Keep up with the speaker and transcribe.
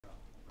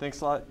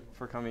Thanks a lot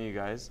for coming, you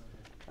guys.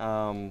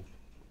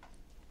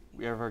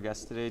 We have our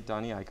guest today,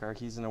 Donnie Eichar.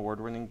 He's an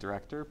award-winning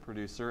director,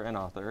 producer, and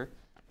author.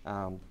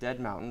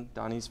 Dead Mountain,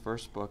 Donnie's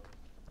first book,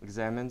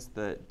 examines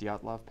the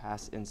Dyatlov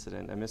Pass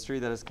incident, a mystery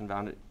that has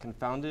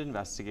confounded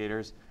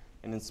investigators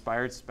and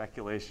inspired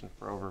speculation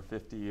for over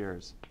 50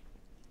 years.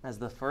 As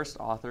the first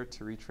author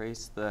to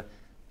retrace the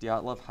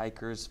Dyatlov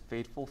hikers'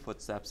 fateful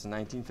footsteps in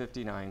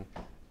 1959,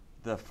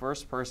 the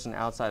first person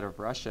outside of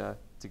Russia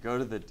to go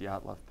to the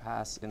Dyatlov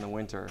Pass in the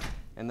winter,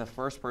 and the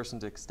first person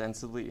to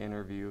extensively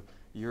interview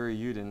Yuri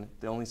Yudin,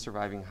 the only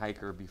surviving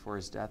hiker before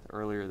his death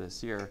earlier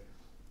this year,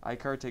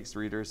 Eichar takes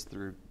readers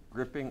through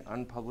gripping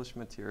unpublished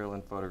material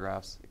and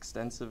photographs,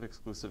 extensive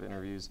exclusive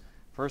interviews,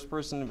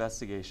 first-person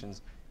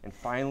investigations, and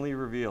finally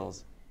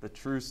reveals the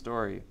true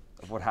story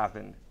of what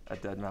happened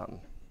at Dead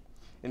Mountain.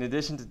 In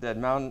addition to Dead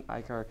Mountain,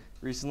 Eichar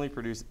recently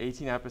produced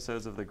 18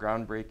 episodes of the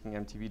groundbreaking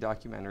MTV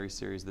documentary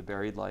series, The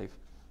Buried Life.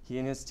 He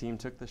and his team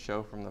took the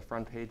show from the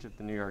front page of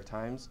the New York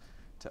Times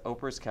to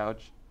Oprah's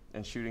couch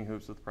and shooting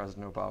hoops with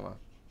President Obama.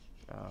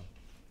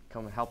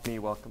 Come and help me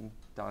welcome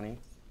Donnie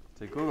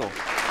to Google.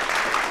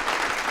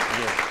 Thank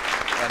you.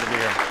 Glad to be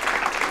here.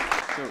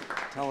 So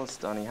tell us,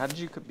 Donnie, how did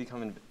you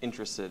become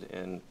interested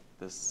in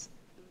this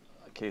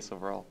case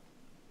overall?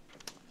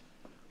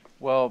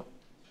 Well,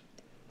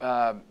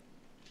 about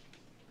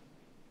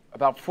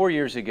 4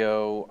 years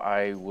ago,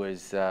 I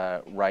was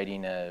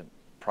writing a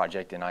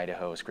project in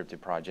Idaho, a scripted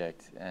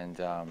project, and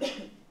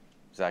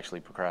was actually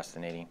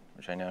procrastinating,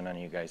 which I know none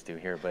of you guys do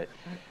here, but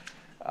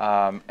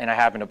and I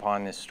happened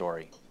upon this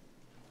story.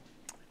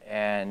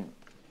 And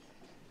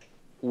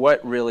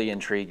what really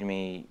intrigued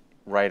me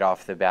right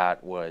off the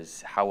bat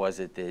was how was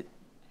it that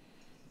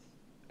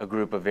a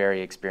group of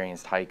very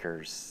experienced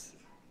hikers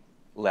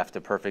left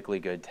a perfectly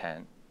good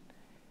tent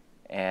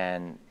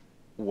and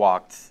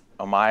walked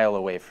a mile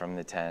away from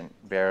the tent,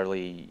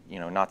 barely,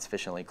 not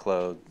sufficiently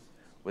clothed,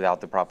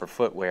 without the proper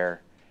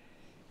footwear,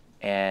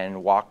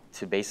 and walked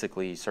to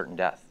basically certain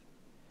death.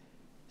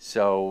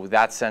 So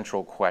that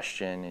central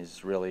question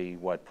is really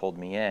what pulled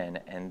me in.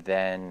 And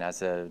then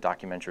as a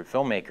documentary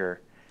filmmaker,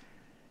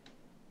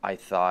 I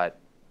thought,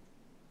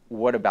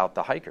 what about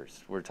the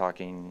hikers? We're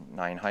talking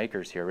 9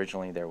 hikers here.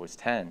 Originally there was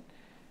 10.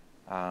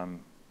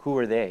 Who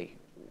are they?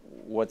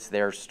 What's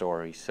their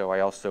story? So I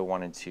also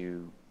wanted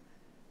to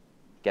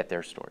get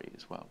their story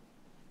as well.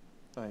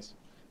 Nice.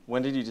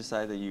 When did you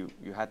decide that you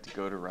had to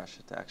go to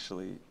Russia to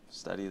actually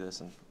study this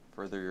and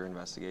further your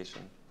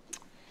investigation?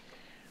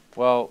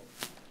 Well,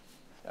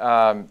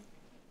 I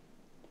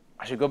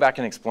should go back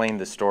and explain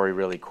the story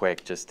really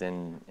quick, just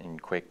in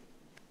quick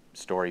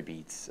story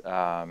beats.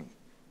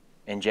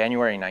 In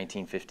January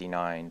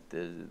 1959,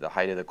 the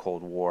height of the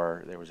Cold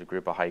War, there was a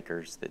group of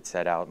hikers that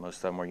set out. Most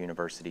of them were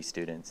university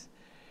students.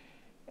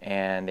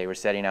 And they were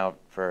setting out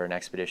for an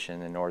expedition in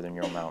the northern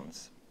Ural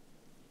Mountains.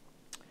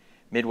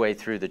 Midway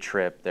through the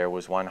trip, there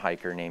was one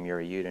hiker named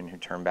Yuri Yudin who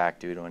turned back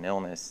due to an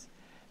illness,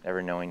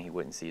 never knowing he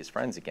wouldn't see his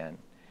friends again.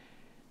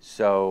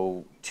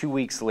 So 2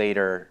 weeks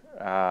later,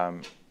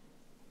 the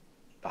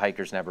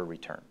hikers never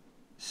returned.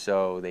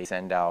 So they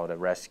send out a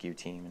rescue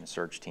team and a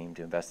search team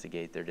to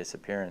investigate their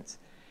disappearance.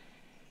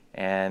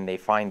 And they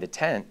find the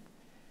tent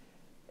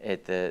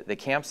at the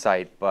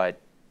campsite,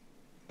 but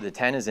the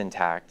tent is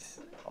intact.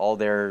 All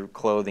their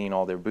clothing,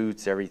 all their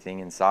boots, everything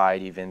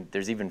inside,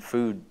 there's even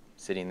food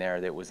sitting there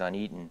that was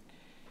uneaten,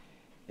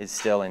 is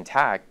still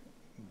intact,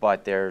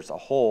 but there's a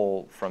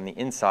hole from the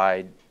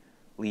inside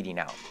leading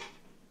out.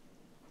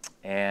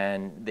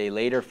 And they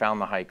later found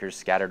the hikers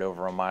scattered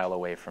over a mile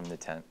away from the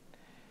tent.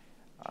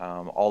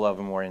 All of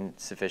them were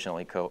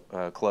insufficiently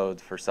clothed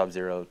for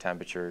sub-zero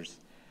temperatures.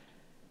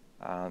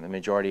 The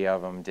majority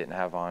of them didn't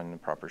have on the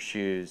proper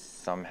shoes.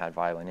 Some had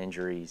violent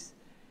injuries.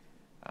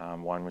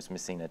 One was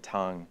missing a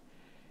tongue.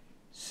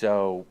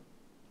 So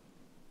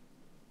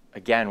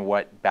again,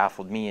 what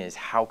baffled me is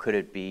how could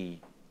it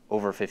be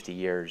over 50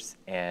 years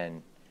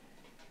and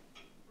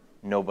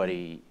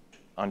nobody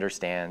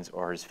understands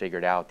or has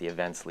figured out the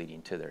events leading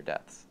to their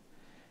deaths.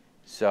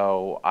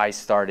 So I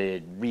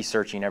started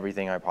researching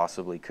everything I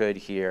possibly could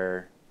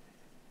here,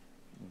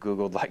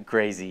 Googled like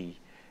crazy,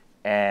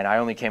 and I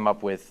only came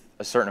up with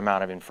a certain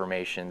amount of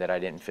information that I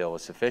didn't feel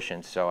was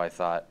sufficient. So I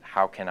thought,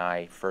 how can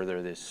I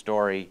further this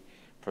story,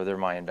 further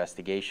my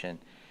investigation?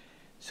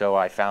 So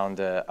I found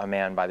a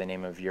man by the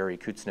name of Yuri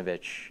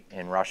Kuznevich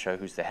in Russia,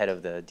 who's the head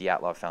of the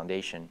Dyatlov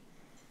Foundation.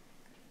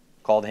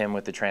 Called him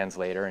with the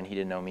translator, and he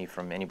didn't know me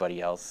from anybody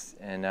else.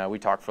 And we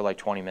talked for like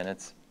 20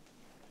 minutes.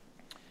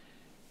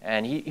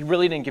 And he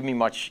really didn't give me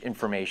much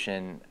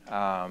information.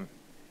 But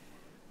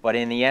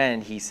in the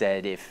end, he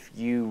said, if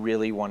you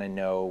really want to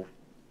know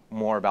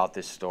more about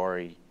this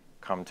story,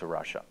 come to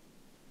Russia.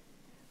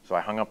 So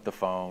I hung up the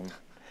phone.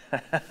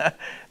 And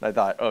I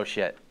thought, oh,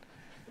 shit.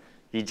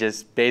 He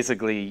just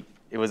basically,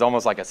 it was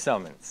almost like a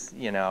summons,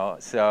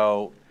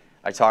 So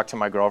I talked to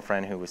my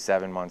girlfriend who was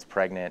 7 months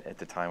pregnant at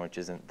the time, which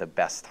isn't the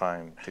best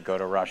time to go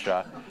to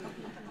Russia.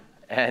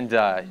 And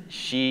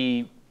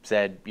she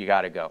said, you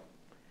got to go.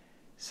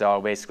 So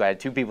basically I had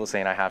 2 people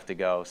saying I have to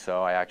go,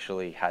 so I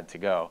actually had to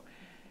go.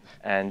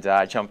 And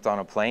I jumped on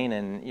a plane,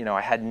 and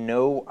I had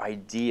no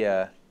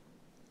idea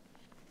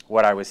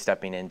what I was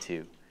stepping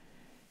into.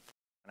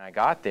 When I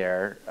got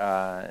there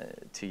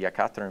to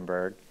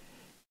Yekaterinburg,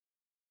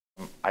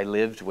 I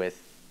lived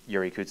with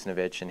Yuri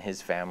Kutsnovich and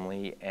his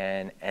family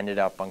and ended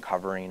up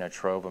uncovering a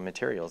trove of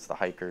materials: the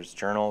hikers'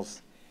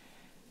 journals,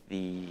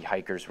 the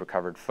hikers'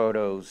 recovered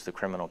photos, the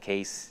criminal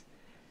case,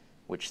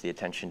 which the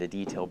attention to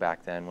detail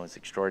back then was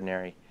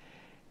extraordinary.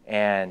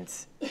 And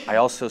I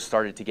also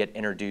started to get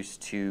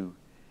introduced to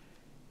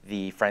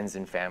the friends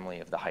and family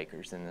of the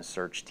hikers and the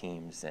search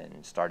teams,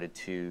 and started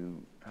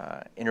to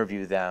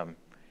interview them.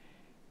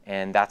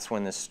 And that's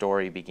when the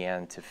story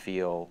began to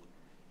feel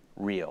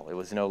real. It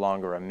was no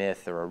longer a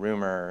myth or a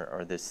rumor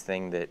or this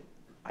thing that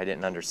I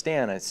didn't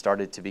understand. It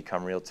started to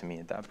become real to me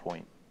at that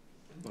point.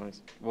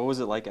 Nice. What was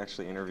it like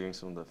actually interviewing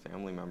some of the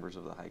family members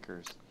of the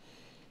hikers?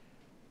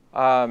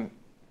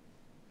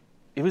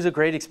 It was a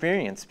great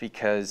experience,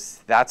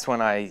 because that's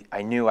when I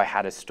knew I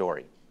had a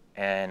story.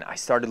 And I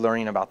started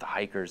learning about the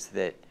hikers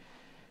that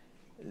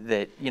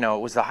it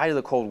was the height of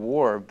the Cold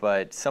War,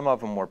 but some of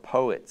them were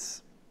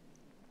poets.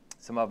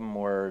 Some of them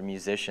were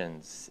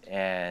musicians,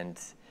 and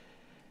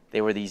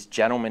they were these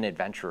gentlemen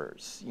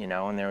adventurers,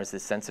 and there was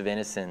this sense of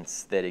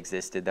innocence that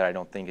existed that I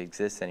don't think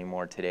exists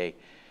anymore today.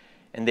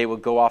 And they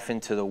would go off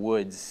into the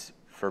woods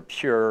for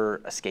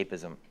pure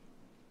escapism,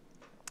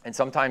 and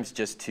sometimes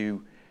just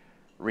to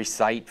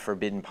recite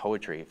forbidden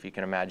poetry, if you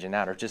can imagine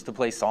that, or just to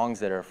play songs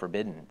that are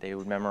forbidden. They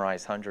would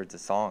memorize hundreds of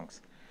songs.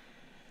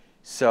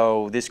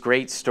 So this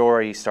great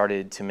story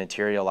started to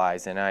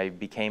materialize, and I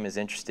became as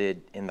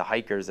interested in the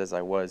hikers as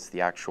I was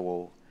the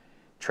actual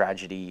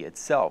tragedy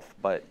itself.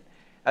 But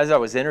as I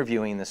was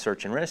interviewing the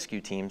search and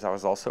rescue teams, I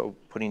was also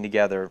putting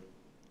together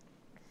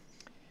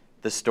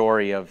the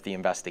story of the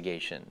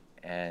investigation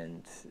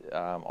and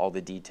all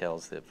the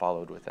details that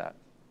followed with that.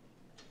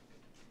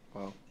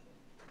 Wow.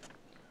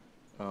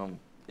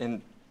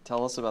 And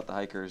tell us about the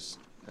hikers.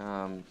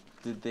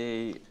 Did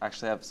they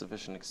actually have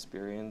sufficient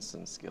experience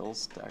and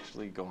skills to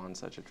actually go on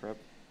such a trip?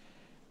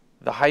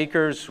 The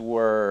hikers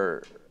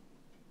were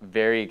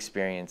very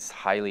experienced,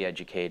 highly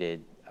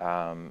educated.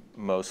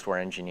 Most were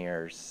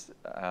engineers.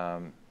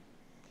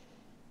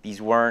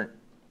 These weren't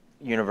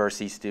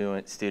university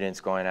students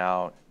going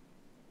out,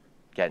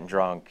 getting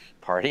drunk,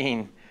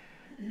 partying.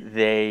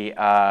 They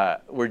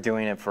were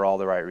doing it for all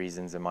the right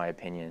reasons, in my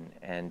opinion.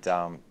 And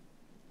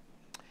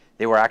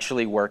they were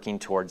actually working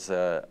towards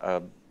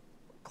a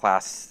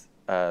class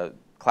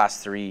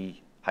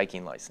 3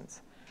 hiking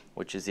license,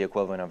 which is the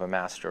equivalent of a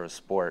master of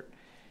sport.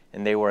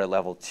 And they were at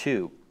level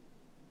 2.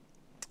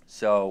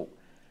 So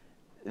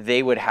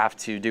they would have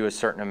to do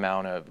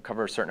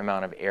cover a certain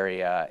amount of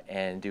area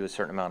and do a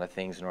certain amount of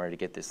things in order to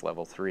get this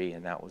level 3.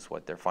 And that was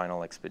what their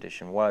final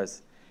expedition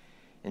was,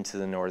 into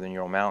the northern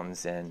Ural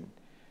Mountains. And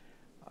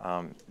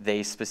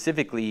they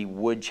specifically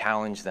would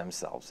challenge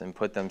themselves and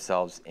put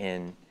themselves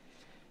in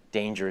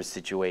dangerous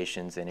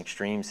situations and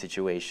extreme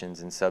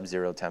situations in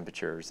sub-zero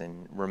temperatures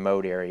and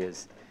remote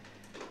areas,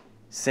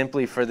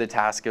 simply for the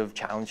task of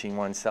challenging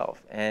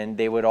oneself. And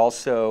they would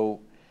also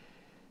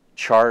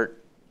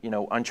chart,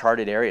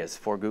 uncharted areas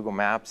for Google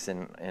Maps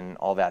and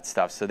all that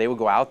stuff. So they would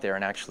go out there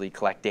and actually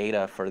collect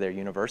data for their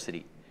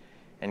university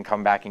and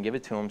come back and give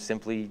it to them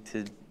simply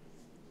to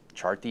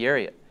chart the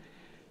area.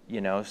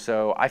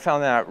 So I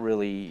found that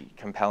really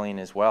compelling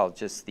as well,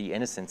 just the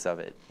innocence of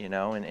it,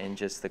 and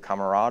just the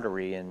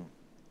camaraderie. And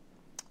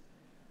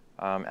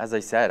as I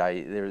said,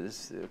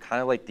 there's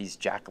kind of like these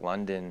Jack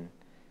London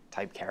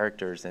type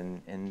characters,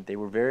 and they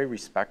were very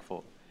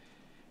respectful.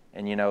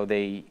 And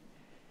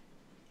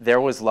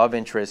there was love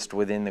interest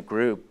within the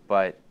group,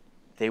 but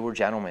they were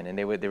gentlemen, and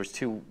there was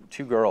two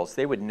girls.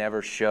 They would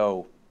never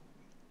show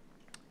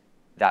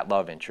that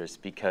love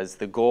interest, because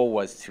the goal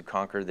was to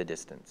conquer the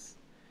distance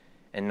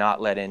and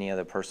not let any of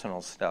the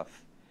personal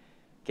stuff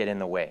get in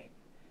the way.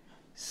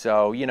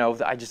 So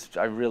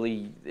I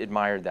really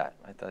admired that.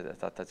 I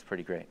thought that's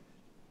pretty great.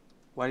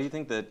 Why do you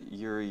think that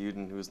Yuri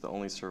Yudin, who was the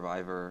only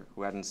survivor,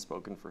 who hadn't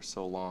spoken for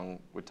so long,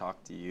 would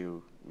talk to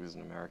you, who was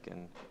an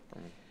American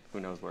from who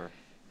knows where?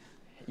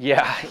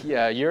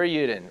 Yeah, Yuri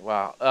Yudin.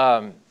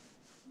 Wow.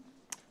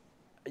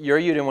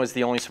 Yuri Yudin was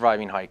the only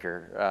surviving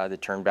hiker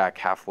that turned back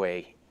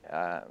halfway,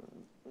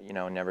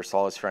 never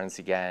saw his friends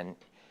again.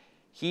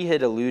 He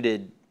had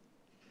eluded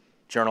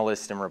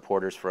journalists and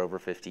reporters for over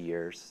 50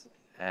 years.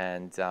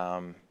 And,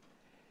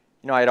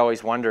 I'd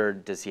always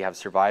wondered, does he have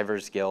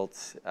survivor's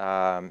guilt?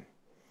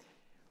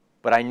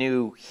 But I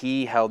knew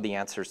he held the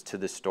answers to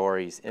the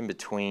stories in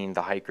between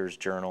the hikers'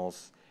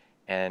 journals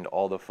and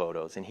all the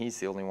photos, and he's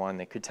the only one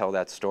that could tell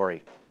that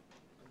story.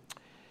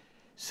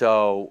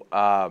 So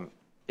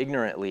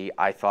ignorantly,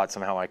 I thought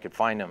somehow I could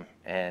find him,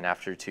 and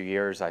after 2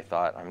 years, I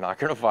thought, I'm not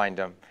going to find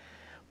him.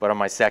 But on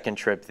my second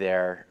trip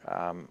there,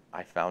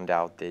 I found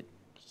out that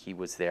he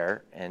was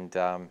there, and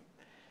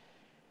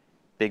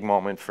big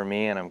moment for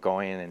me, and I'm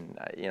going, and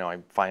I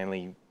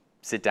finally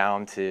sit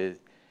down to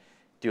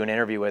do an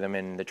interview with him,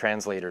 and the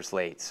translator's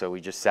late. So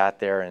we just sat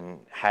there and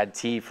had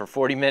tea for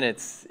 40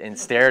 minutes and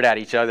stared at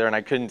each other, and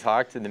I couldn't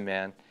talk to the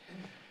man.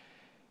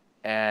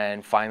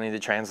 And finally the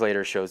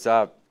translator shows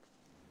up,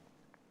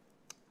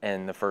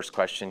 and the first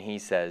question he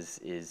says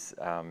is,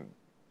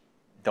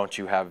 don't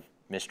you have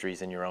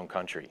mysteries in your own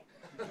country?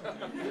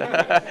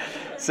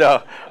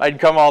 So I'd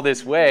come all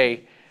this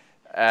way,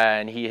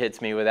 and he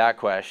hits me with that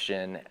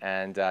question,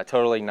 and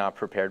totally not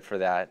prepared for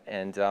that.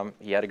 And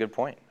he had a good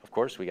point. Of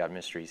course we got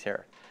mysteries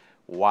here.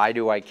 Why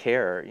do I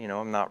care? You know,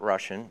 I'm not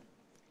Russian.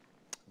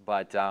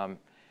 But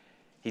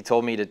he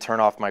told me to turn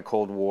off my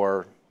Cold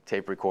War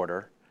tape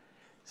recorder.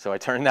 So I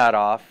turned that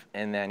off,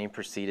 and then he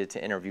proceeded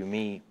to interview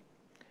me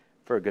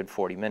for a good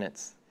 40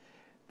 minutes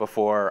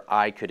before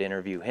I could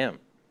interview him.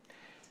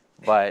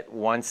 But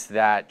once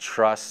that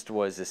trust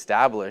was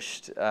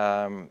established,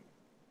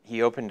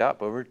 he opened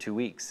up over 2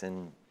 weeks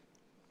and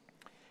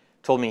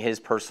told me his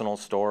personal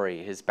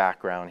story, his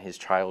background, his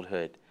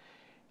childhood,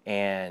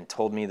 and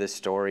told me the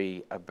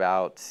story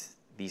about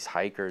these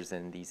hikers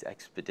and these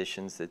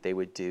expeditions that they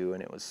would do.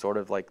 And it was sort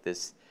of like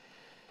this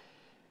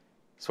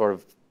sort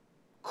of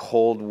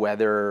cold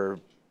weather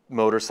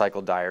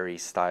motorcycle diary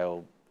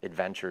style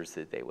adventures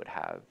that they would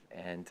have.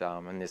 And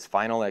on this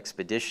final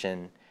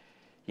expedition,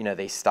 you know,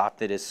 they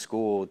stopped at his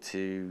school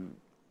to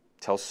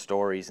tell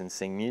stories and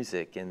sing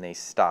music, and they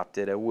stopped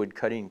at a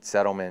woodcutting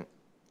settlement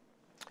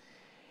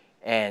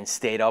and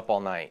stayed up all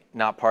night,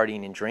 not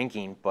partying and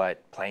drinking,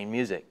 but playing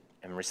music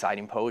and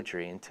reciting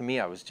poetry. And to me,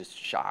 I was just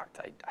shocked.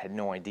 I had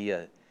no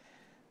idea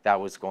that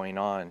was going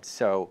on.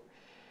 So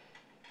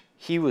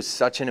he was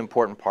such an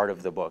important part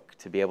of the book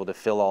to be able to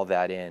fill all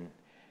that in.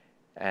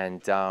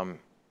 And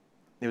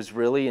it was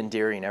really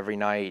endearing. Every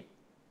night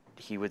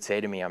he would say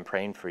to me, I'm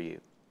praying for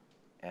you.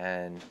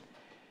 And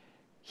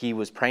he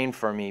was praying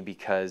for me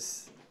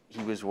because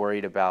he was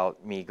worried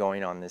about me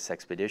going on this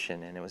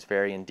expedition. And it was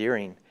very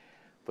endearing.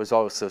 It was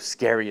also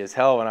scary as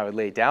hell when I would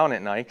lay down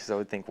at night, because I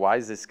would think, why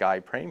is this guy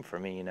praying for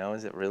me? You know,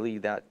 is it really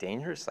that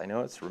dangerous? I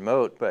know it's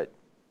remote, but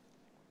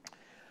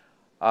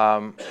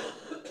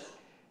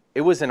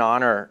it was an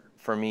honor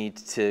for me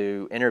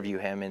to interview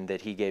him, and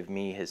that he gave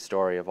me his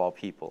story of all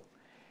people.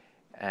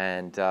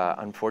 And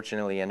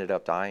unfortunately ended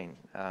up dying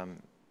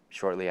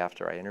shortly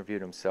after I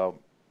interviewed him. So,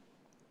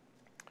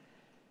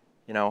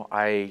 you know,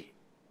 I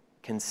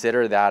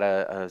consider that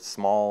a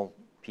small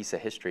piece of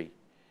history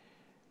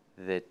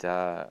that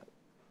for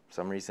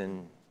some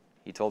reason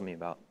he told me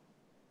about.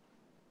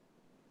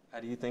 How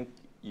do you think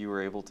you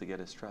were able to get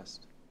his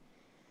trust?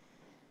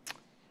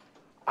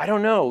 I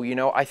don't know. You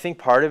know, I think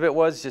part of it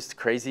was just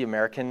crazy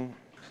American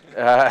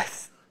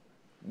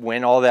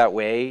went all that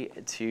way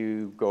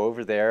to go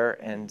over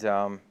there and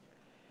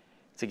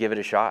to give it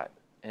a shot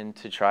and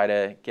to try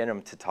to get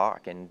him to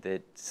talk. And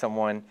that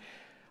someone,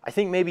 I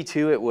think maybe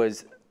too, it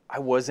was, I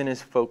wasn't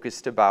as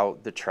focused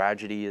about the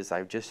tragedy as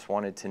I just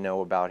wanted to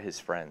know about his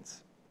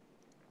friends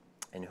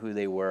and who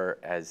they were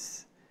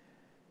as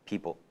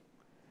people.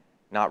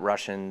 Not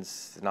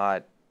Russians,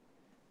 not,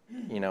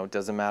 you know,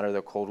 doesn't matter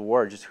the Cold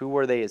War, just who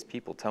were they as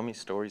people? Tell me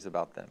stories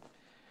about them.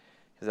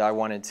 Because I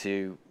wanted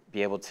to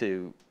be able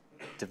to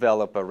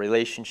develop a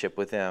relationship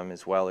with them,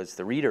 as well as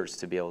the readers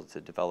to be able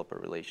to develop a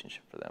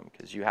relationship for them,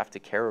 because you have to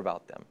care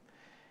about them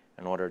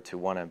in order to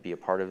want to be a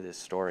part of this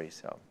story.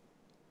 So,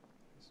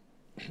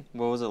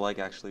 what was it like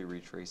actually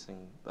retracing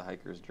the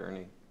hiker's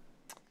journey?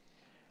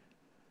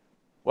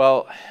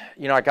 Well,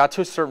 you know, I got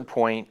to a certain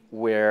point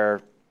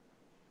where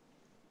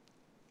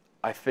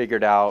I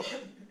figured out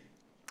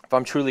if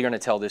I'm truly going to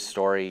tell this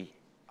story,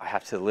 I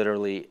have to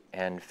literally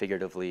and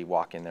figuratively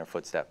walk in their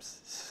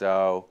footsteps.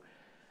 So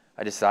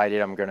I decided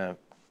I'm going to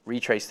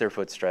retrace their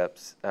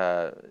footsteps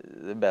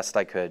the best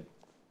I could.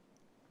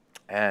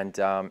 And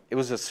it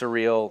was a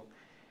surreal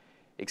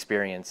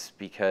experience,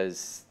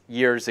 because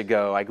years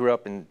ago, I grew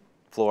up in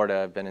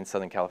Florida. I've been in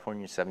Southern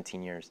California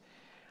 17 years.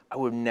 I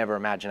would never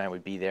imagine I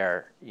would be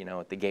there, you know,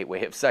 at the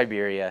gateway of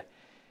Siberia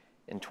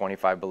in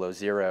 25 below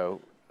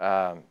zero.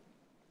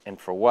 And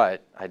for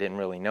what? I didn't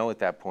really know at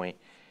that point.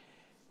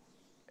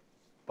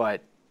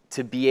 But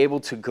to be able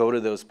to go to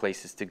those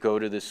places, to go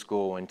to the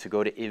school, and to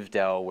go to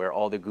Ivdel, where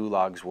all the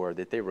gulags were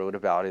that they wrote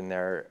about in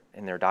their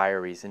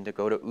diaries, and to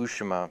go to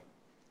Ushima,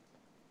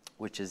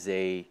 which is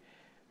a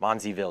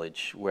Mansi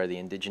village where the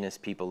indigenous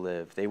people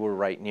live. They were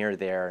right near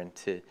there, and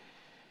to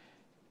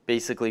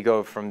basically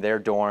go from their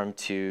dorm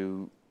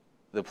to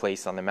the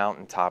place on the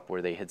mountaintop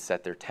where they had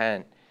set their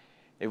tent,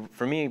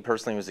 for me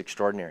personally was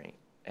extraordinary.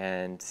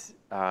 And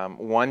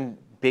one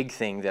big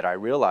thing that I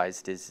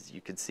realized is,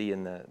 you could see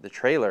in the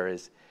trailer,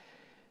 is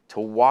to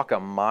walk a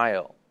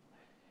mile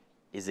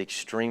is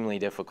extremely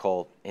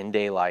difficult in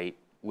daylight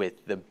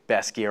with the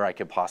best gear I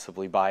could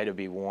possibly buy to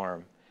be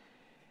warm,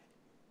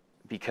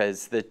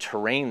 because the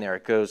terrain there,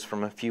 it goes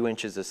from a few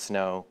inches of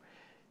snow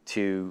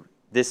to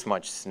this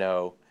much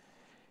snow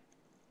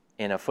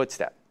in a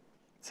footstep.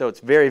 So it's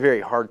very,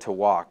 very hard to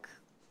walk.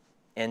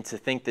 And to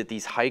think that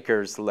these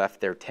hikers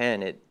left their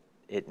tent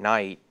at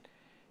night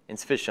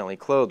insufficiently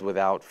clothed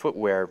without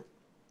footwear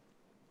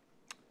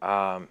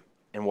and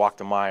walked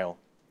a mile,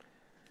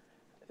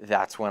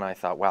 that's when I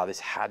thought, wow, this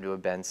had to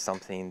have been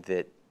something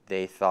that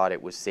they thought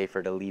it was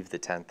safer to leave the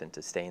tent than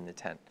to stay in the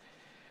tent.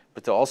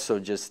 but to also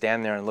just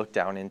stand there and look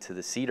down into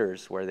the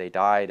cedars where they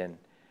died. And,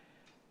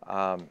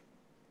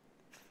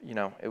 you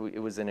know,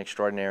 it was an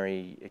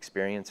extraordinary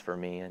experience for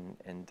me.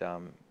 And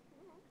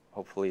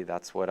hopefully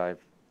that's what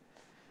I've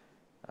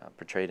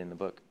portrayed in the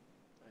book.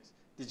 Nice.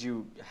 Did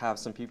you have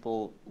some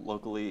people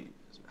locally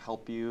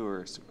help you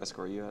or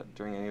escort you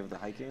during any of the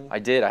hiking? I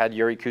did. I had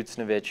Yuri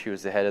Kutsnovich, who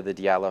was the head of the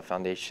Dyatlov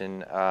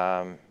Foundation,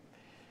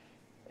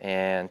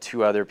 and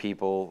 2 other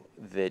people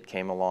that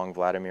came along,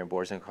 Vladimir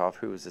Borzenkov,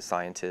 who was a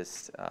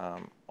scientist.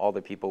 All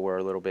the people were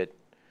a little bit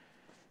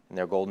in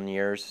their golden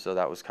years, so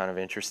that was kind of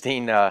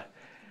interesting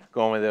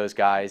going with those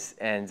guys.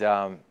 And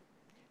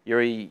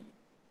Yuri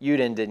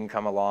Yudin didn't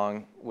come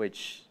along,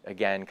 which,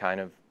 again,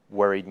 kind of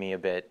worried me a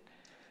bit.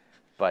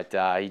 But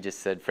he just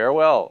said,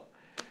 farewell.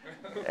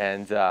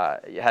 And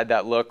you had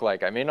that look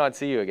like, I may not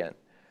see you again.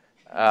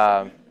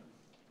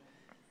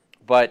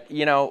 But,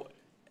 you know,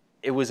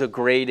 it was a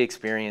great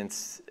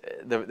experience.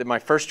 My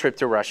first trip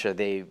to Russia,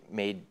 they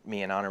made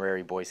me an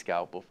honorary Boy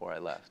Scout before I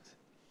left.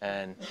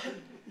 And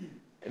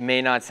it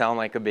may not sound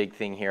like a big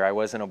thing here. I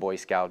wasn't a Boy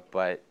Scout,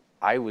 but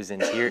I was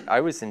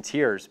in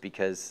tears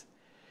because,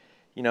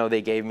 you know,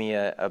 they gave me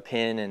a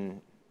pin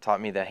and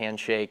taught me the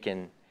handshake,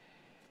 and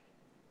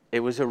it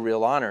was a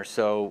real honor.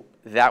 So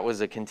that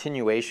was a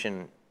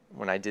continuation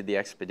when I did the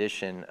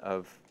expedition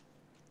of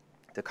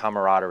the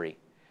camaraderie.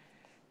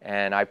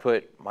 And I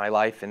put my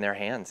life in their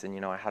hands. And,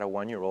 you know, I had a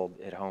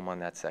 1-year-old at home on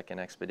that second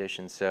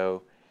expedition.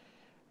 So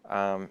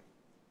I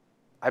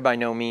by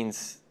no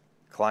means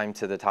climbed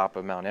to the top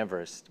of Mount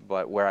Everest,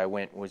 but where I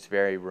went was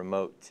very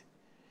remote.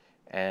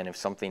 And if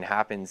something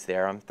happens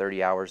there, I'm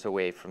 30 hours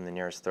away from the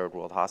nearest third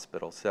world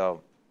hospital.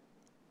 So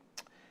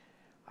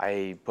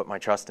I put my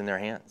trust in their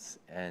hands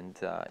and,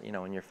 you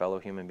know, in your fellow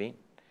human being.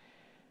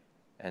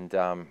 And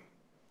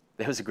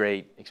it was a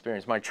great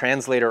experience. My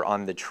translator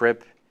on the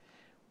trip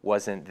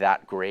wasn't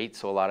that great,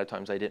 so a lot of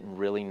times I didn't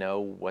really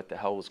know what the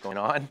hell was going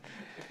on.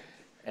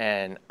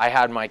 And I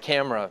had my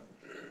camera,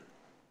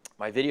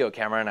 my video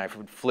camera, and I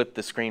would flip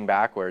the screen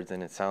backwards,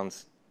 and it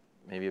sounds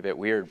maybe a bit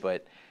weird,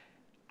 but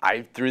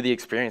through the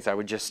experience, I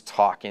would just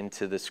talk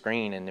into the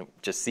screen and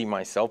just see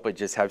myself, but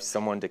just have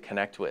someone to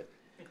connect with.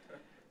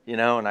 You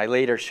know, and I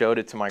later showed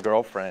it to my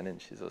girlfriend,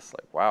 and she's just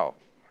like, wow,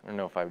 I don't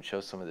know if I would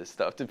show some of this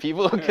stuff to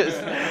people because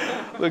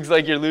it looks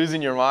like you're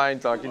losing your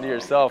mind talking to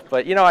yourself.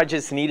 But, you know, I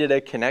just needed a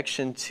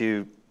connection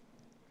to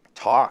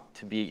talk,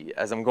 to be,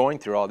 as I'm going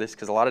through all this,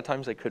 because a lot of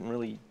times I couldn't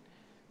really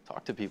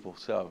talk to people.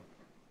 So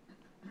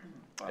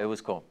wow. It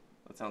was cool.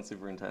 That sounds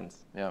super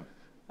intense. Yeah.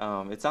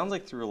 It sounds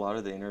like through a lot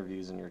of the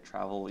interviews and your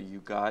travel, you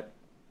got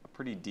a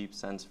pretty deep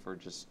sense for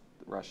just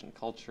Russian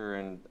culture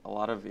and a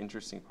lot of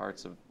interesting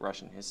parts of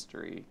Russian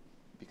history,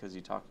 because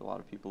you talked to a lot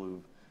of people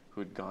who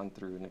had gone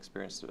through and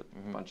experienced a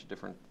bunch of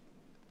different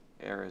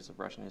eras of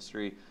Russian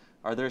history.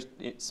 Are there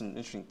some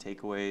interesting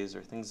takeaways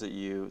or things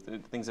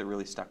that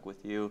really stuck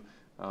with you?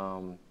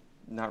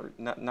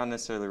 Not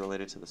necessarily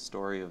related to the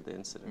story of the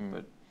incident,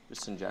 but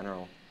just in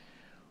general.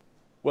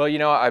 Well, you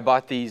know, I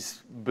bought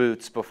these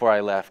boots before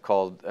I left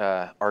called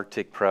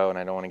Arctic Pro, and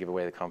I don't want to give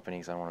away the company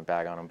because I don't want to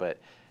bag on them, but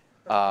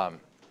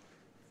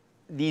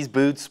these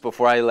boots,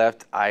 before I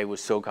left, I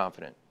was so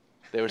confident.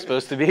 They were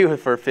supposed to be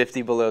for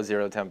 50 below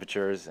zero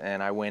temperatures,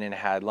 and I went and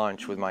had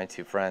lunch with my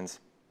 2 friends.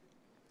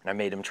 I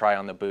made them try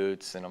on the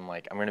boots, and I'm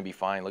like, I'm going to be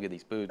fine. Look at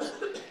these boots.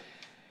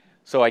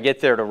 So I get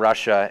there to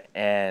Russia,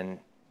 and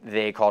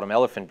they called them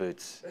elephant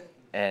boots.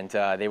 And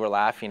they were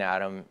laughing at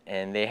them,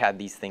 and they had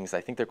these things, I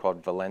think they're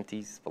called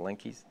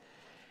Valenkis.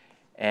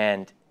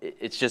 And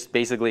it's just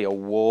basically a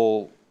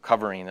wool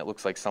covering that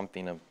looks like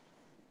something, a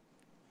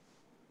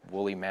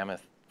woolly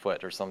mammoth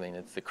foot or something.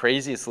 It's the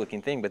craziest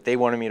looking thing, but they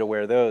wanted me to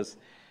wear those.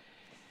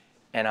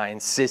 And I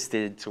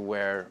insisted to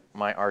wear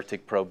my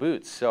Arctic Pro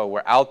boots. So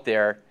we're out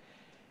there,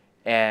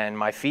 and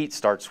my feet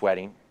start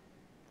sweating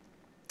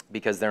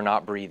because they're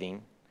not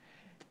breathing.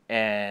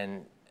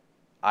 And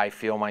I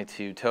feel my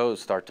 2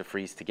 toes start to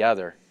freeze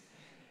together.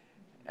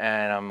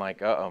 And I'm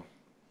like, uh-oh,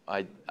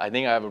 I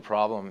think I have a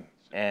problem.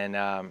 And,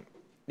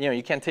 you know,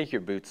 you can't take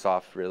your boots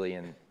off really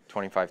in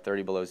 25,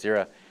 30 below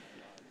zero.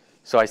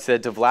 So I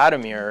said to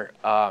Vladimir,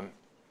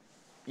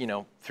 you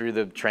know, through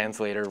the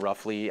translator,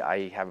 roughly,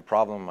 I have a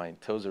problem. My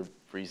toes are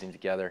freezing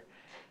together.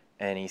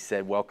 And he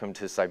said, welcome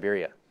to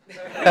Siberia.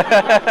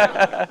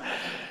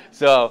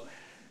 So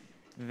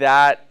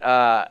that,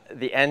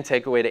 the end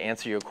takeaway to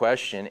answer your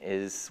question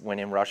is, when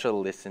in Russia,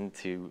 listen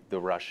to the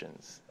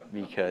Russians,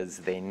 because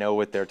they know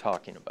what they're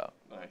talking about.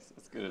 Nice.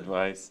 That's good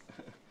advice.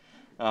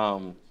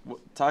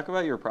 Talk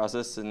about your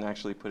process in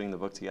actually putting the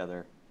book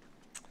together.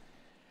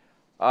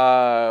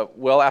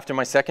 Well, after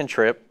my second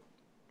trip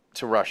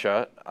to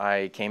Russia,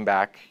 I came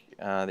back.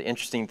 The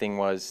interesting thing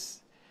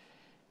was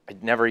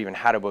I'd never even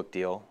had a book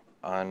deal.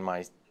 On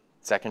my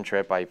second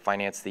trip, I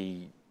financed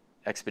the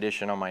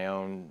expedition on my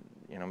own,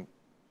 you know,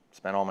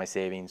 spent all my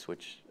savings,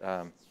 which,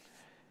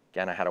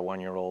 again, I had a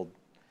 1-year-old,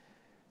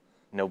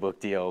 no book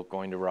deal,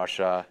 going to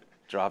Russia,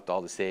 dropped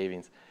all the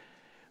savings.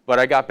 But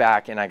I got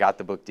back and I got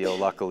the book deal,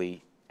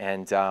 luckily.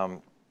 And I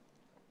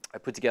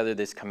put together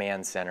this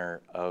command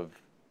center of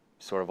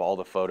sort of all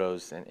the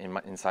photos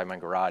inside my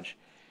garage.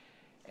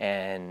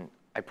 And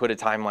I put a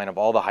timeline of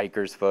all the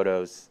hikers'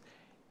 photos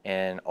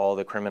and all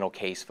the criminal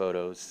case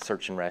photos,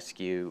 search and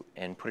rescue,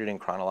 and put it in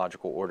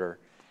chronological order.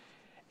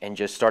 And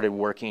just started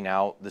working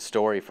out the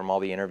story from all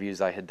the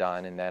interviews I had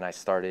done. And then I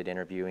started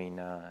interviewing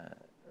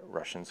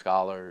Russian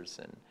scholars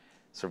and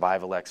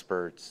survival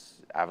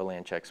experts,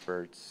 avalanche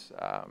experts,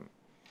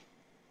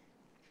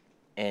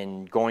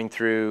 and going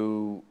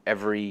through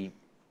every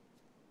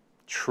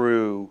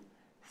true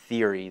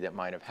theory that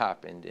might have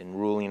happened and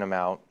ruling them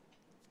out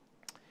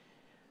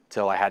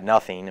till I had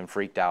nothing and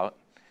freaked out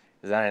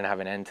because I didn't have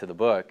an end to the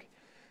book.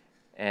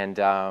 And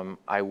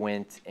I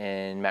went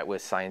and met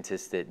with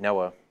scientists at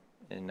NOAA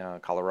in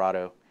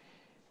Colorado,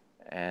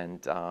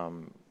 and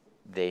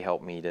they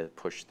helped me to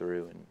push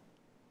through and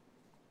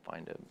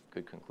find a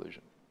good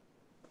conclusion.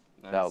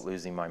 Nice. Without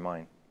losing my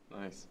mind.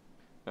 Nice.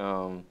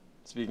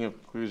 Speaking of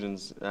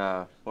conclusions,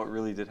 what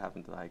really did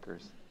happen to the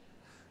hikers?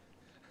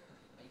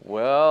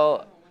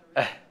 Well,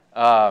 yeah.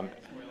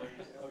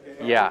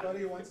 Everybody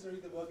who wants to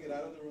read the book, get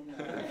out of the room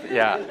now.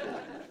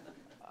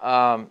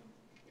 Yeah.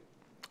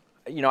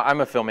 You know,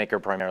 I'm a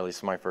filmmaker primarily. This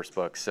is my first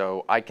book,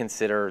 so I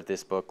consider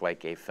this book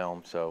like a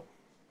film, so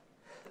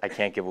I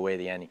can't give away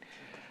the ending.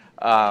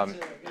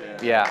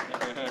 Yeah.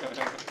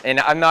 And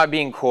I'm not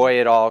being coy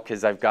at all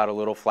because I've got a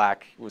little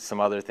flack with some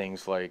other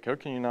things like, how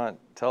can you not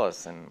tell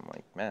us? And I'm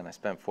like, man, I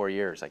spent 4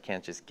 years. I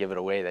can't just give it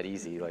away that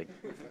easy. Like,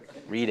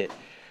 read it.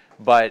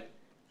 But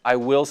I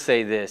will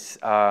say this.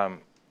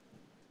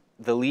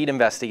 The lead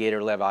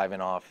investigator, Lev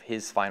Ivanov,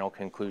 his final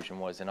conclusion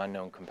was an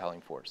unknown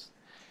compelling force.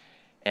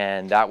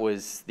 And that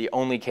was the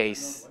only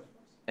case,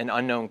 an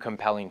unknown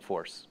compelling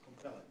force.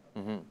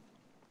 Mm-hmm.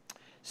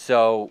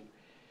 So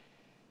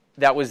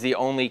that was the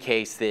only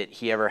case that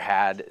he ever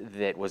had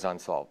that was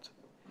unsolved.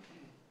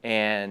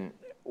 And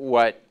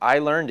what I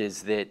learned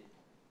is that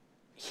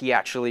he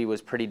actually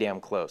was pretty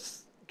damn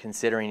close,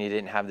 considering he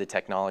didn't have the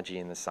technology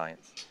and the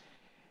science.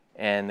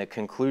 And the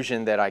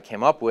conclusion that I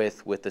came up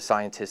with the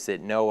scientists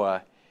at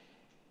NOAA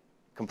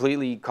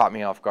completely caught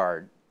me off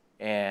guard.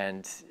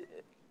 And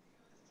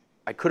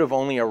I could have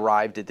only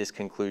arrived at this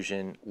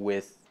conclusion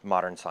with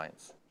modern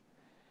science.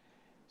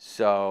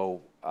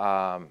 So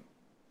I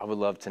would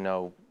love to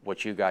know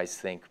what you guys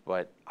think,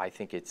 but I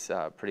think it's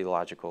a pretty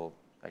logical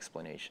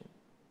explanation.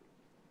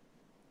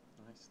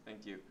 Nice,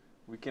 thank you.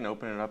 We can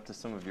open it up to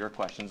some of your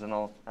questions, and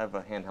I'll have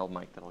a handheld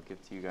mic that I'll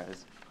give to you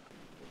guys.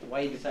 Why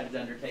you decided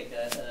to undertake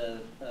a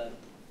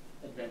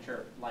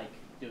adventure like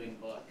doing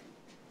a book?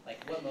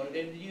 Like, what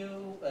motivated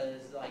you?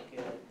 Is like,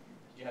 did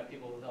you have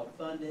people who helped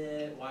fund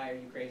it? Why are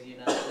you crazy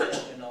enough to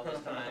spend all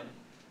this time,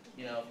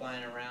 you know,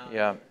 flying around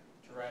to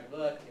write a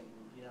book? And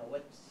you know,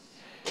 what's?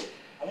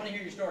 I want to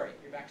hear your story,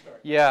 your backstory.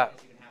 Yeah.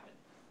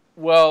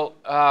 Well,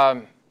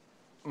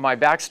 my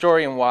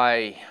backstory and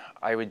why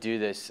I would do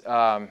this.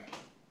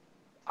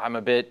 I'm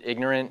a bit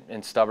ignorant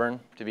and stubborn,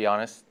 to be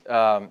honest.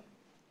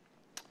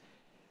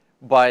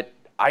 But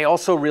I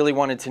also really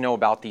wanted to know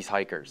about these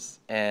hikers.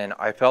 And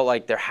I felt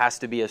like there has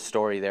to be a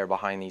story there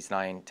behind these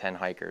 9, 10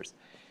 hikers.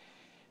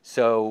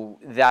 So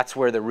that's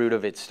where the root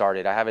of it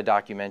started. I have a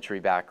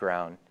documentary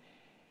background.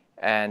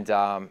 And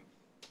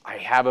I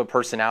have a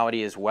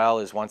personality as well,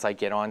 as once I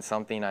get on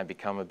something, I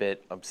become a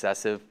bit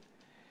obsessive,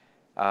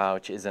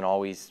 which isn't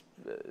always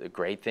a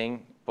great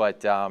thing.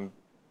 But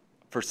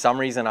for some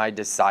reason, I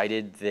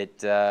decided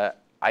that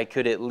I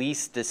could at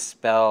least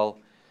dispel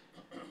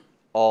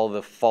all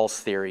the false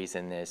theories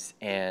in this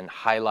and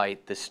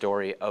highlight the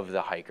story of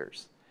the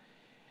hikers.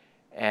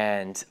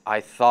 And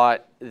I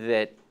thought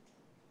that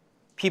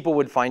people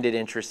would find it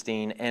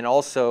interesting, and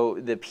also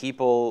the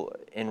people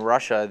in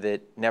Russia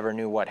that never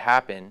knew what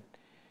happened.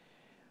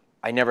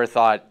 I never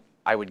thought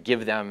I would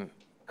give them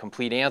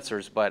complete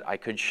answers, but I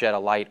could shed a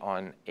light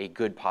on a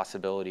good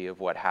possibility of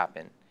what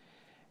happened.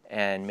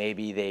 And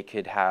maybe they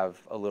could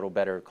have a little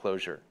better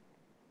closure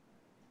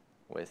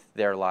with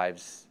their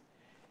lives,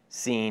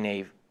 seeing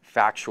a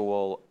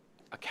factual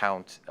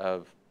account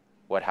of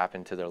what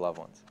happened to their loved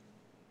ones.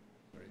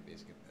 Very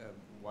basic.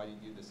 Why did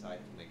you decide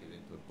to make it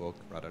into a book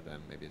rather than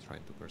maybe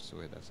trying to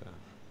pursue it as a?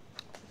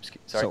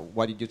 Sorry? So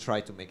why did you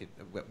try to make it?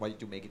 Why did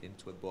you make it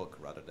into a book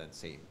rather than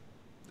say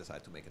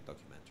decide to make a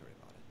documentary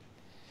about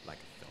it, like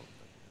a film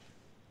documentary?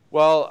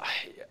 Well,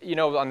 you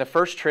know, on the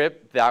first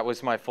trip, that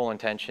was my full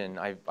intention.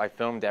 I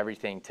filmed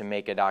everything to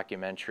make a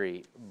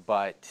documentary,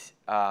 but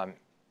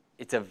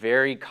it's a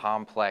very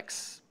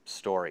complex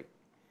story.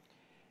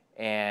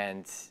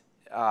 And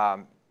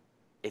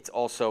it's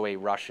also a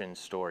Russian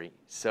story.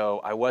 So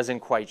I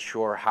wasn't quite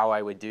sure how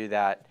I would do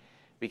that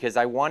because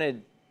I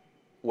wanted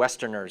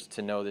Westerners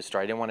to know the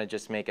story. I didn't want to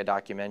just make a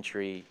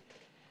documentary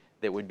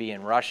that would be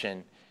in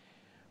Russian.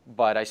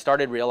 But I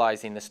started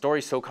realizing the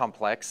story's so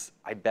complex,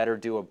 I better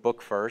do a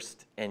book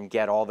first and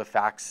get all the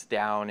facts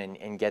down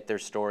and get their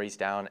stories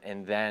down,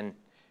 and then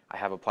I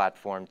have a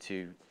platform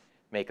to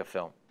make a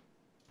film.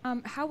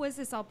 How was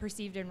this all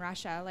perceived in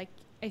Russia? Like,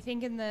 I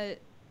think in the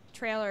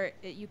trailer,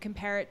 you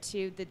compare it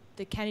to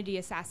the Kennedy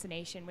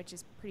assassination, which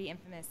is pretty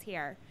infamous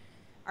here.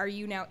 Are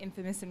you now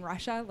infamous in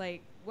Russia?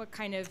 Like, what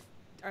kind of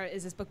or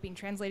is this book being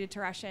translated to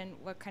Russian?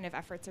 What kind of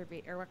efforts or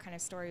what kind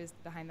of story is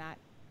behind that?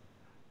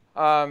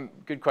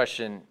 Good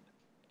question.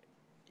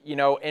 You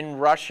know, in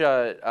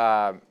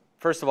Russia,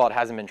 first of all, it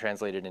hasn't been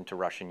translated into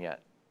Russian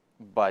yet.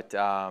 But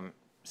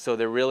so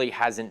there really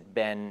hasn't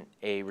been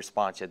a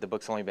response yet. The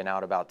book's only been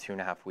out about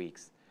 2.5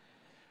 weeks.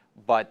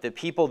 But the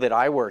people that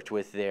I worked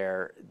with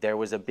there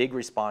was a big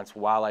response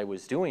while I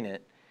was doing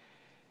it,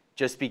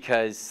 just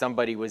because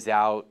somebody was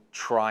out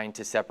trying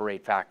to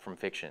separate fact from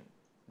fiction.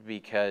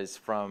 Because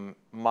from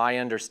my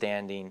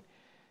understanding,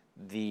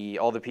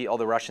 all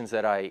the Russians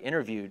that I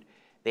interviewed,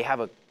 they have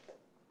a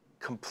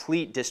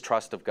complete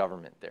distrust of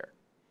government there.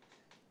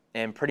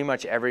 And pretty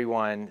much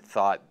everyone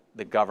thought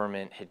the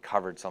government had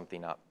covered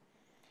something up.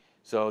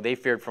 So they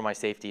feared for my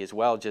safety as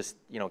well, just,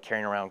 you know,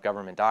 carrying around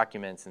government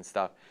documents and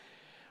stuff.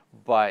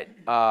 But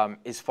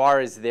as far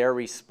as their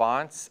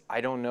response,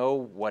 I don't know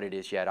what it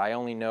is yet. I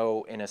only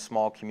know in a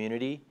small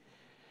community.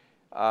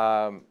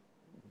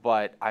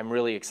 But I'm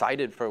really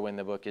excited for when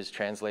the book is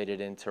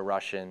translated into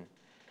Russian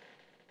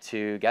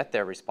to get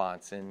their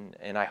response,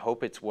 and I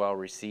hope it's well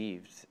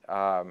received.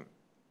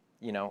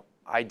 You know,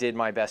 I did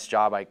my best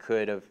job I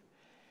could of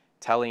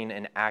telling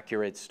an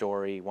accurate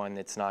story, one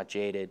that's not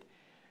jaded,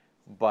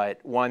 but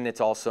one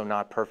that's also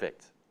not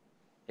perfect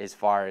as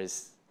far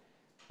as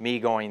me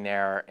going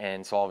there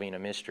and solving a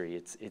mystery.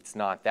 It's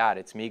not that.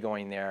 It's me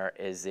going there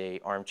as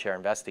a armchair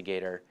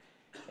investigator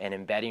and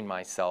embedding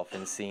myself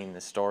and seeing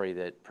the story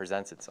that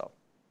presents itself.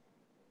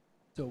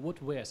 So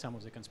what were some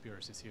of the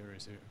conspiracy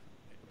theories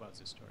about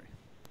this story?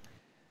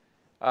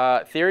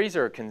 Theories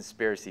or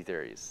conspiracy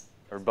theories,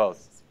 or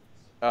both?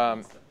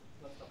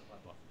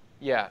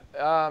 Yeah.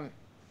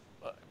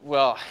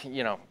 Well,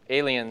 you know,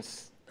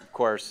 aliens, of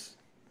course,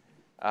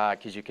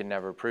 because you can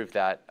never prove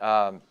that.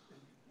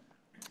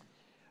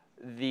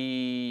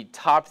 The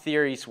top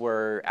theories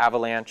were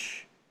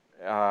avalanche,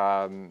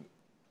 that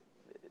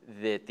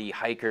the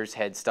hikers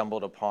had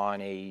stumbled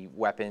upon a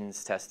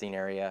weapons testing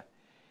area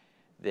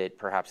that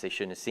perhaps they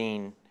shouldn't have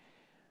seen.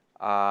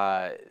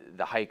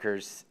 The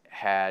hikers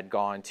had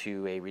gone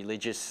to a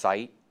religious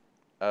site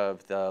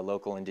of the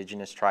local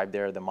indigenous tribe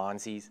there, the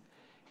Mansis,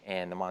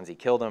 and the Mansi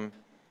killed them.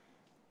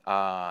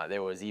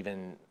 There was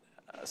even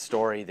a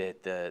story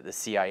that the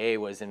CIA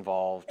was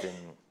involved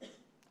in.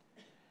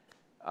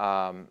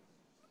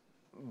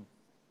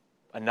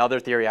 Another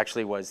theory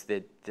actually was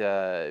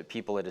that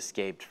people had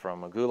escaped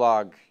from a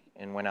gulag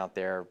and went out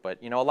there.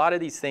 But, you know, a lot of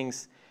these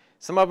things,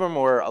 some of them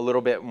were a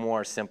little bit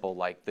more simple,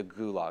 like the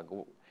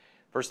gulag.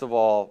 First of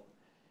all,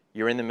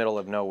 you're in the middle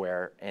of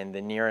nowhere, and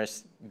the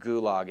nearest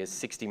gulag is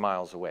 60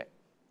 miles away.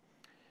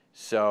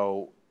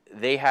 So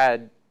they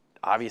had,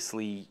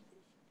 obviously,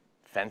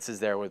 fences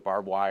there with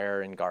barbed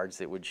wire and guards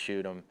that would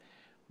shoot them.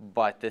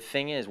 But the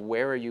thing is,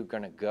 where are you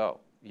going to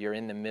go? You're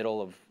in the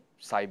middle of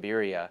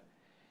Siberia.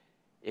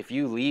 If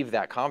you leave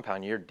that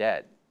compound, you're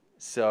dead.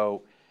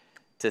 So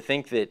to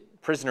think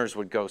that prisoners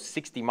would go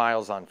 60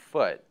 miles on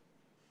foot,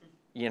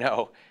 you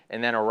know,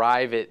 and then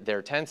arrive at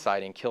their tent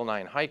site and kill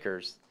 9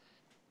 hikers,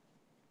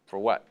 for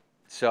what?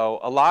 So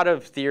a lot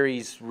of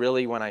theories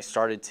really, when I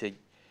started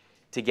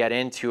to get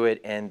into it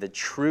and the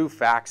true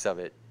facts of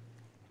it,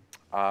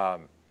 I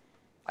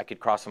could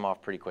cross them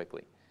off pretty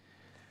quickly.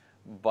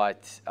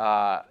 But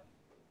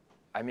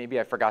maybe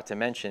I forgot to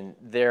mention,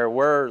 there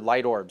were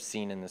light orbs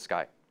seen in the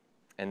sky.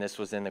 And this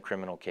was in the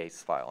criminal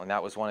case file. And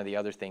that was one of the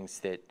other things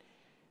that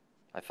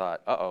I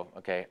thought, uh-oh,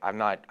 okay, I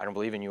don't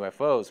believe in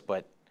UFOs,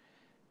 but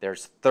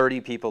there's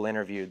 30 people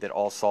interviewed that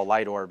all saw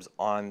light orbs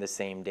on the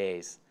same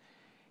days.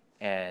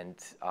 And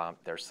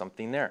there's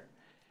something there.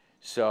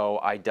 So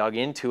I dug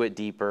into it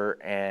deeper,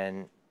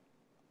 and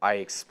I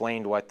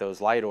explained what those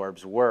light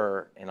orbs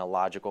were in a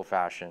logical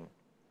fashion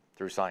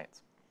through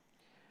science.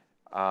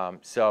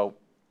 So,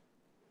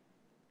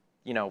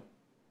 you know,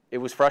 it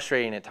was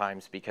frustrating at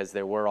times because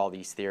there were all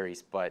these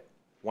theories, but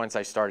once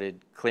I started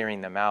clearing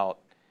them out,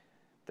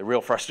 the real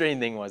frustrating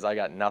thing was I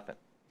got nothing,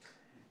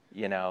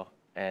 you know,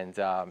 and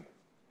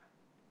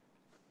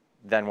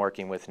then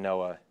working with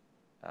Noah,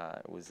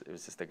 it was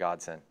just a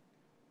godsend.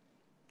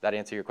 That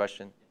answer your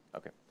question?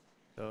 Okay.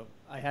 So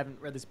I haven't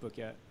read this book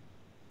yet,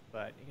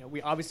 but you know,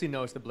 we obviously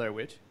know it's the Blair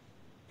Witch.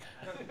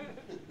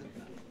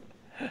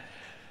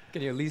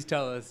 Can you at least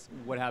tell us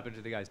what happened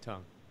to the guy's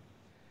tongue?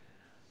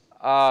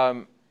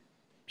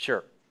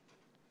 Sure.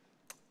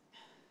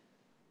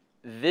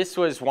 This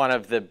was one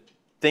of the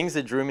things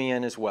that drew me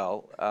in as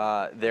well.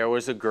 There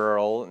was a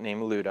girl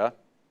named Luda,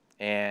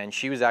 and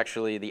she was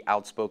actually the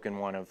outspoken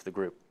one of the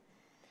group.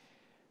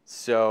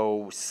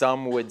 So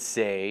some would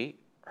say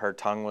her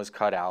tongue was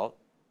cut out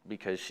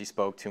because she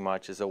spoke too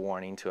much as a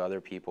warning to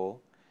other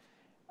people.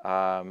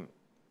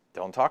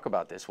 Don't talk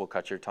about this, we'll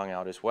cut your tongue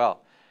out as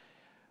well.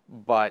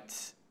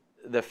 But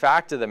the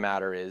fact of the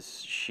matter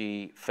is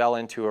she fell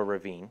into a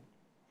ravine,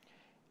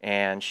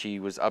 and she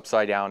was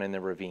upside down in the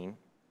ravine.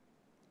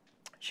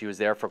 She was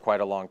there for quite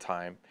a long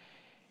time,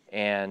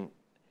 and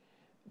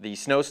the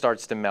snow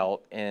starts to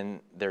melt,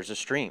 and there's a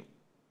stream.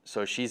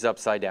 So she's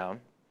upside down,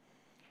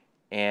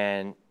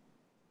 and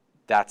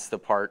that's the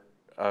part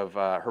of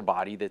her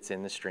body that's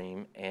in the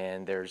stream,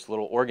 and there's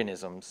little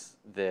organisms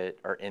that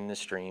are in the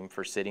stream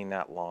for sitting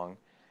that long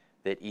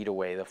that eat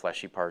away the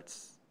fleshy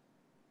parts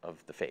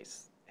of the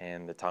face.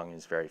 And the tongue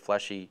is very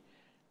fleshy,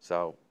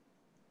 so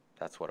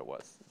that's what it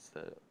was. It's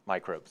the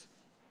microbes.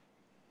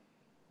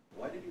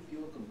 Why did you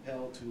feel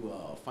compelled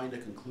to find a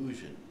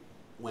conclusion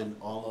when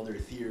all other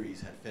theories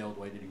had failed?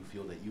 Why did you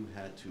feel that you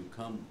had to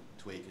come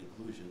to a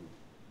conclusion?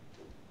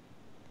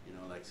 You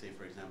know, like say,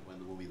 for example, in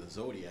the movie The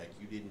Zodiac,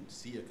 you didn't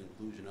see a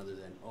conclusion other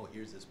than, oh,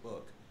 here's this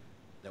book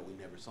that we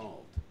never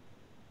solved.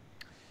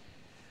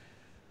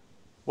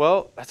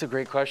 Well, that's a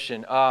great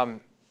question.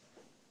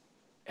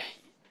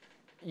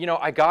 You know,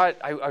 I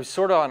was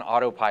sort of on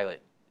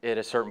autopilot at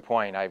a certain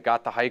point. I've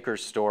got the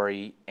hiker's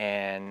story,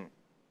 and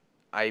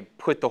I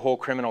put the whole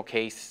criminal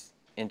case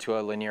into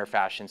a linear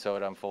fashion so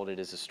it unfolded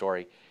as a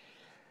story.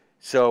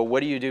 So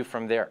what do you do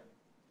from there?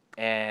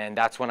 And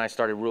that's when I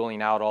started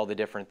ruling out all the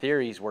different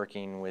theories,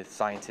 working with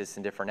scientists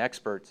and different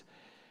experts.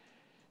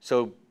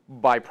 So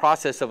by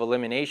process of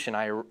elimination,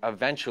 I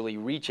eventually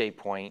reach a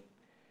point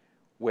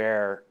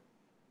where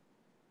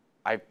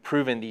I've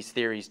proven these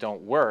theories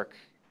don't work.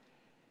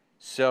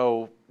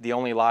 So the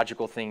only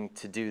logical thing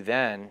to do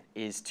then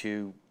is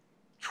to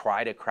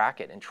try to crack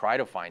it and try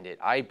to find it.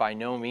 I by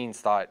no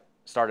means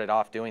started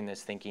off doing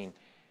this thinking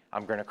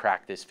I'm going to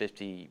crack this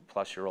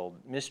 50-plus-year-old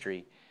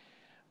mystery,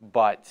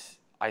 but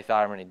I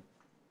thought I'm going to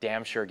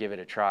damn sure give it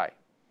a try.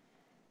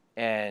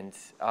 And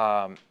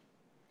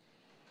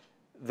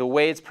the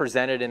way it's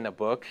presented in the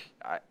book,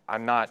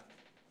 I'm not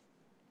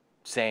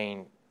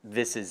saying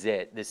this is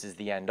it, this is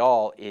the end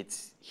all.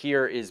 It's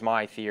here is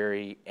my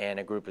theory and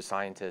a group of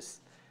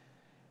scientists.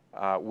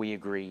 We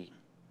agree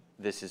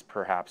this is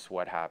perhaps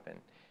what happened.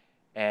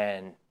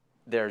 And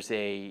there's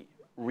a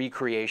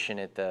recreation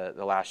at the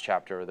last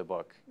chapter of the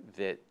book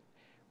that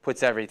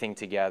puts everything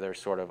together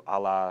sort of a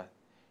la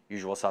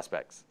Usual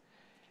Suspects,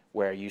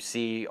 where you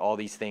see all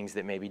these things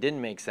that maybe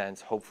didn't make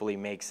sense, hopefully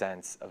make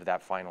sense of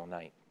that final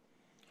night.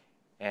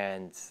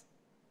 And,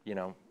 you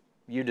know,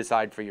 you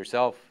decide for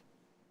yourself,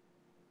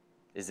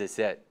 is this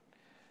it?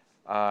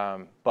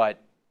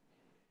 But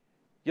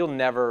we'll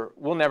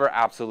never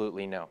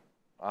absolutely know.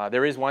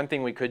 There is one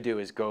thing we could do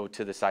is go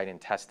to the site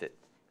and test it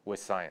with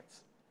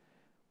science,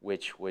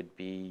 which would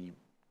be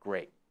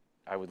great.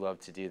 I would love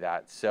to do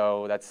that.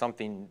 So that's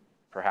something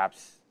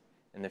perhaps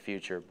in the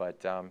future.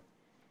 But,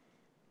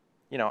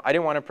 you know, I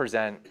didn't want to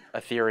present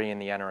a theory in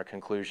the end or a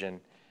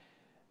conclusion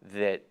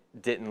that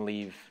didn't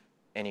leave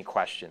any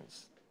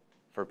questions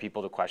for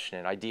people to question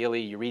it.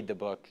 Ideally, you read the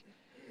book,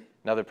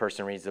 another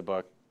person reads the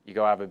book, you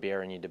go have a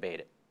beer and you debate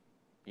it.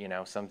 You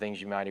know, some things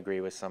you might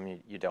agree with, some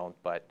you don't,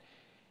 but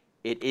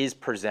it is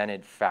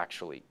presented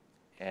factually.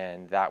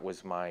 And that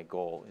was my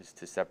goal, is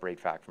to separate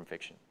fact from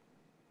fiction.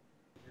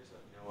 Here's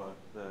Noah,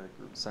 the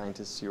group of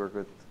scientists you work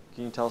with.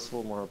 Can you tell us a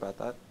little more about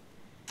that?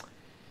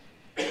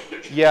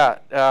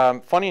 Yeah,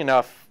 funny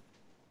enough,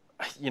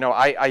 you know,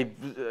 I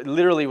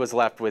literally was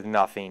left with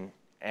nothing.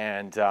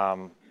 And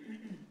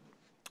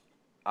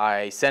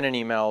I sent an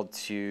email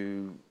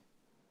to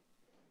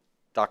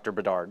Dr.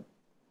 Bedard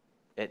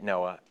at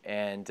NOAA,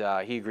 and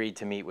he agreed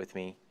to meet with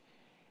me.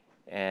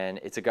 And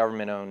it's a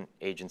government-owned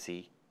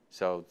agency,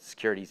 so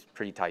security's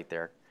pretty tight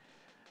there.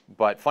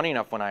 But funny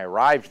enough, when I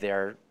arrived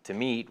there to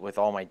meet with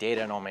all my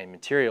data and all my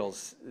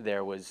materials,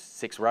 there was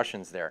 6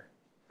 Russians there,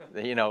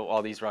 you know,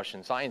 all these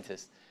Russian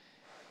scientists.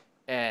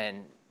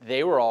 And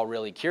they were all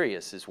really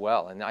curious as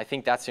well. And I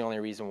think that's the only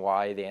reason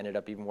why they ended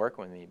up even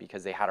working with me,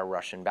 because they had a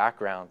Russian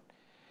background.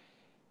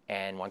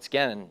 And once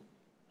again,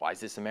 why is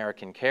this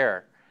American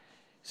care?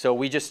 So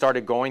we just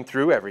started going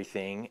through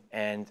everything,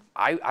 and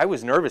I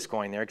was nervous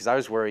going there because I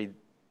was worried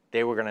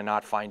they were going to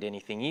not find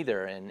anything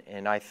either.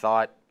 And I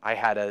thought I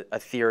had a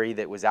theory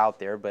that was out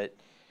there, but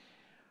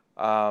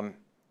trying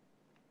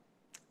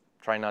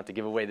not to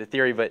give away the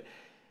theory, but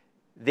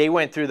they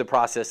went through the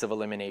process of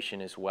elimination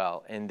as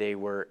well, and they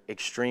were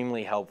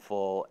extremely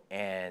helpful,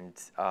 and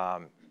I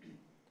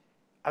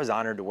was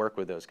honored to work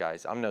with those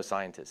guys. I'm no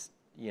scientist,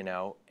 you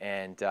know,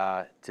 and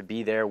to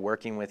be there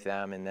working with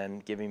them and then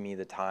giving me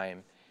the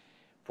time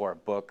for a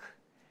book,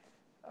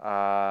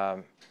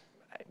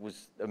 it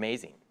was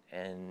amazing.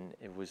 And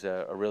it was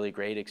a really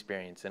great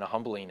experience and a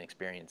humbling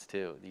experience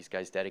too. These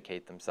guys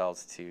dedicate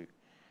themselves to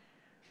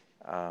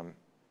some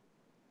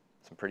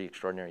pretty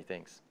extraordinary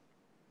things.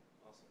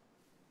 Awesome.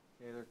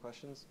 Any other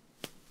questions?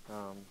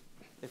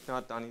 If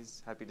not,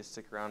 Donnie's happy to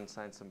stick around and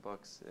sign some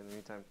books. In the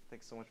meantime,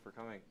 thanks so much for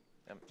coming.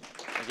 Thank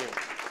you.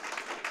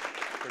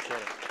 Appreciate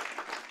it.